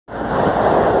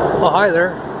Well, hi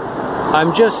there.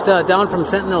 I'm just down from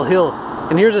Sentinel Hill,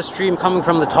 and here's a stream coming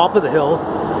from the top of the hill.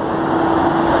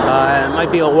 It might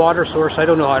be a water source. I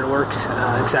don't know how it works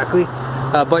exactly,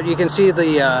 but you can see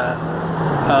the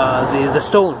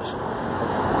stones.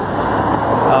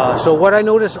 So what I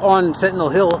noticed on Sentinel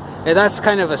Hill, and that's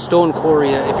kind of a stone quarry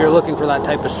if you're looking for that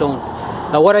type of stone.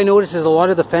 What I noticed is a lot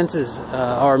of the fences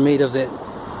are made of it,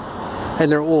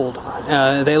 and they're old.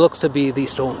 They look to be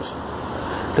these stones,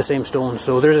 the same stones.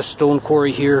 So there's a stone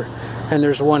quarry here, and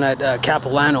there's one at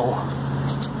Capilano,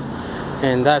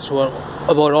 and that's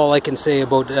about all I can say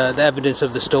about the evidence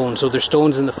of the stones. So there's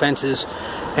stones in the fences,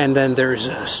 and then there's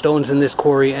stones in this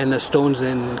quarry and the stones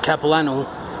in Capilano,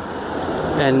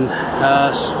 and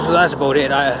so that's about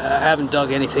it. I haven't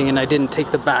dug anything, and I didn't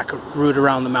take the back route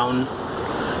around the mountain,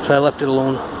 so I left it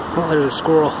alone. Oh, there's a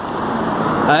squirrel.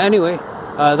 Anyway,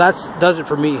 that does it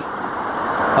for me.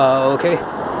 Okay,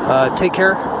 take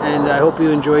care, and I hope you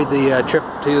enjoyed the trip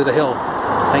to the hill.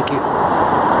 Thank you.